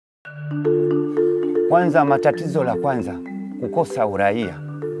Kwanza, matatizo la kwanza, kukosa uraia.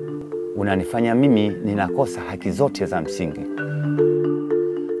 Unanifanya mimi ninakosa haki zote za msingi.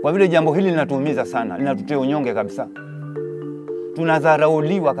 Kwa vile jambo hili linatuumiza sana, linatutia unyonge kabisa.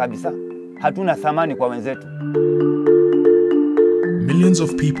 Tunadharauliwa kabisa. Hatuna thamani kwa wenzetu. Millions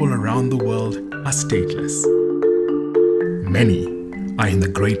of people around the world are stateless. Many are in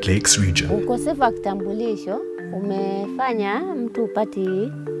the Great Lakes region. Ukosefu wa kitambulisho umefanya mtu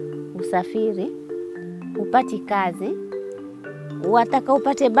upati usafiri, upati kazi, wataka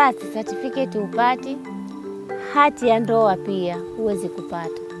upate birth certificate upati, hati ya ndoa pia huwezi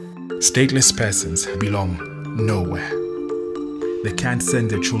kupata. Stateless persons belong nowhere. They can't send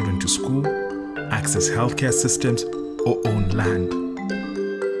their children to school, access healthcare systems, or own land.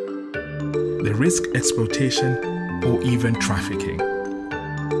 They risk exploitation or even trafficking.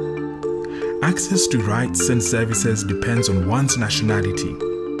 Access to rights and services depends on one's nationality.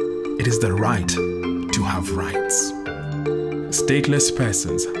 It is the right to have rights. Stateless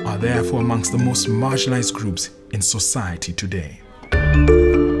persons are therefore amongst the most marginalized groups in society today.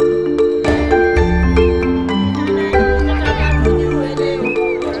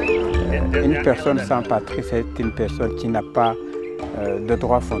 Une personne sans patrie, c'est une personne qui n'a pas de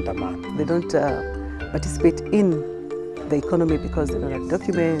droits fondamentaux. They don't participate in the economy because they don't have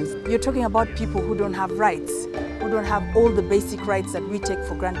documents. You're talking about people who don't have rights, who don't have all the basic rights that we take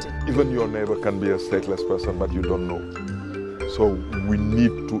for granted. Even your neighbor can be a stateless person, but you don't know. So we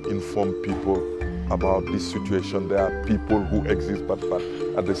need to inform people about this situation. There are people who exist, but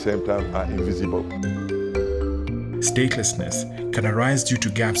at the same time are invisible. Statelessness can arise due to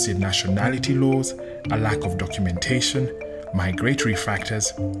gaps in nationality laws, a lack of documentation, migratory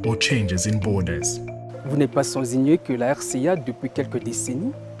factors, or changes in borders. Vous n'êtes pas sans ignorer que la RCA, depuis quelques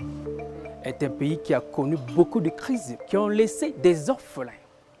décennies, est un pays qui a connu beaucoup de crises, qui ont laissé des orphelins.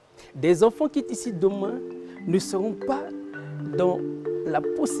 Des enfants qui ici demain ne seront pas dans la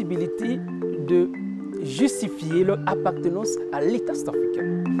possibilité de justifier leur appartenance à l'État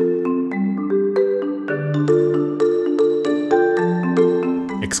sud-africain.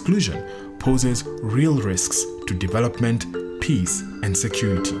 Exclusion poses real risks to development, peace, and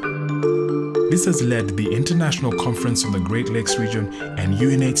security. This has led the International Conference on the Great Lakes region and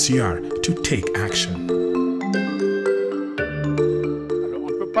UNHCR to take action. Alors, on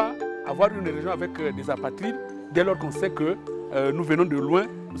ne peut pas avoir une région avec des apatrides dès lors qu'on sait que nous venons de loin.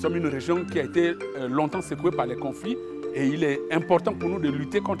 Nous sommes une région qui a été longtemps secouée par les conflits et il est important pour nous de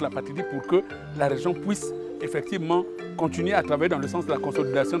lutter contre l'apatridie pour que la région puisse effectivement continuer à travailler dans le sens de la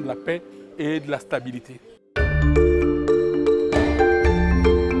consolidation de la paix et de la stabilité.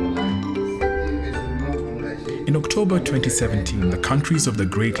 In October 2017, the countries of the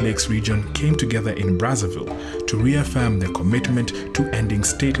Great Lakes region came together in Brazzaville to reaffirm their commitment to ending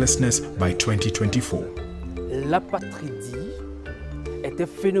statelessness by 2024. L'apatridie est un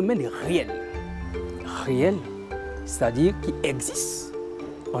phénomène réel. Réel, c'est-à-dire qui existe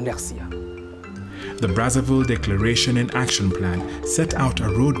en RCA. The Brazzaville Declaration and Action Plan set out a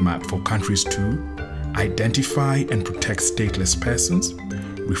roadmap for countries to identify and protect stateless persons,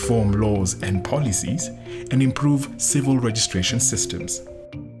 reform laws and policies, and improve civil registration systems.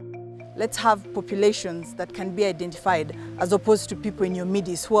 Let's have populations that can be identified as opposed to people in your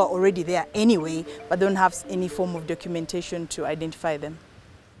midst who are already there anyway, but don't have any form of documentation to identify them.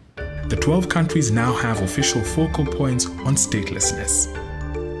 The 12 countries now have official focal points on statelessness.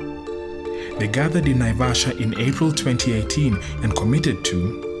 They gathered in Naivasha in April 2018 and committed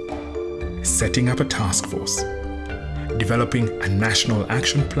to setting up a task force, developing a national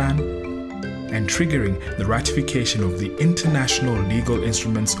action plan, and triggering the ratification of the international legal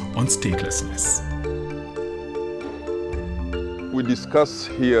instruments on statelessness. We discuss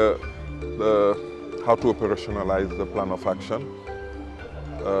here how to operationalize the plan of action.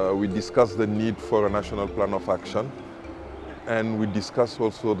 We discuss the need for a national plan of action, and we discuss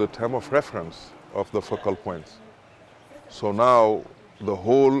also the term of reference of the focal points. So now the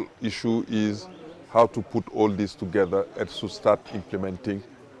whole issue is how to put all this together and to start implementing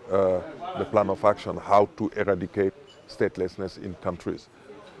the plan of action, how to eradicate statelessness in countries.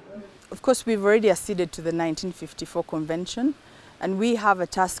 Of course, we've already acceded to the 1954 Convention, and we have a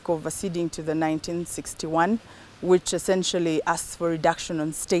task of acceding to the 1961, which essentially asks for reduction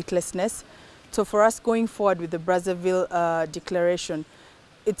on statelessness. So for us going forward with the Brazzaville Declaration,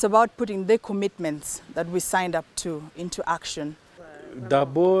 it's about putting the commitments that we signed up to into action.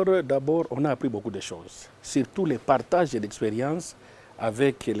 D'abord, on a appris beaucoup de choses, surtout les partages d'expériences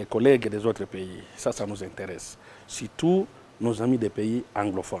avec les collègues des autres pays. Ça nous intéresse. Surtout nos amis des pays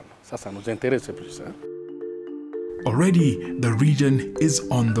anglophones. Ça nous intéresse plus. Hein? Already, the region is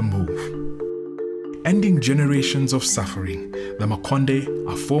on the move. ending generations of suffering, the Makonde,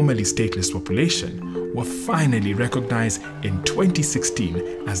 a formerly stateless population, were finally recognized in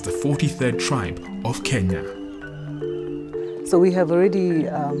 2016 as the 43rd tribe of Kenya. So we have already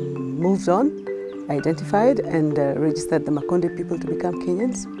moved on, identified and registered the Makonde people to become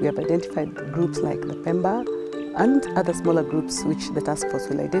Kenyans. We have identified groups like the Pemba and other smaller groups which the task force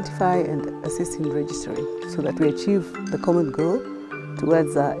will identify and assist in registering so that we achieve the common goal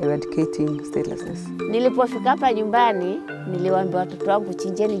towards eradicating statelessness. Nilipofika hapa nyumbani, niliwaambia watoto wangu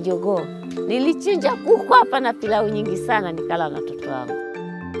chinjeni jogoo. Nilichinja kuku hapa na pilau nyingi sana nikala na watoto wangu.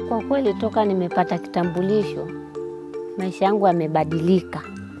 Kwa kweli toka nimepata kitambulisho, maisha yangu yamebadilika.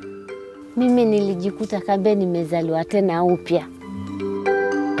 Mimi nilijikuta kambe nimezaliwa tena upya.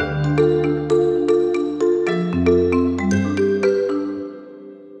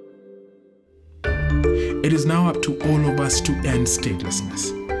 It is now up to all of us to end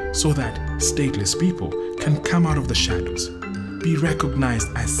statelessness, so that stateless people can come out of the shadows, be recognized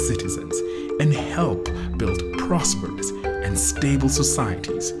as citizens, and help build prosperous and stable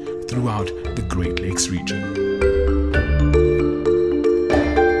societies throughout the Great Lakes region.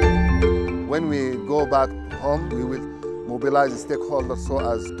 When we go back home, we will mobilize stakeholders so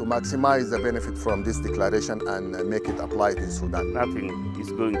as to maximize the benefit from this declaration and make it applied in Sudan. Nothing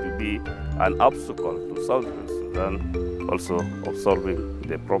is going to be an obstacle to Southern Sudan, also of solving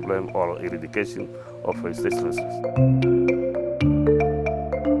the problem or eradication of statelessness.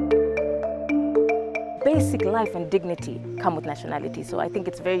 Basic life and dignity come with nationality, so I think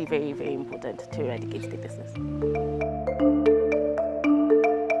it's very, very, very important to eradicate statelessness.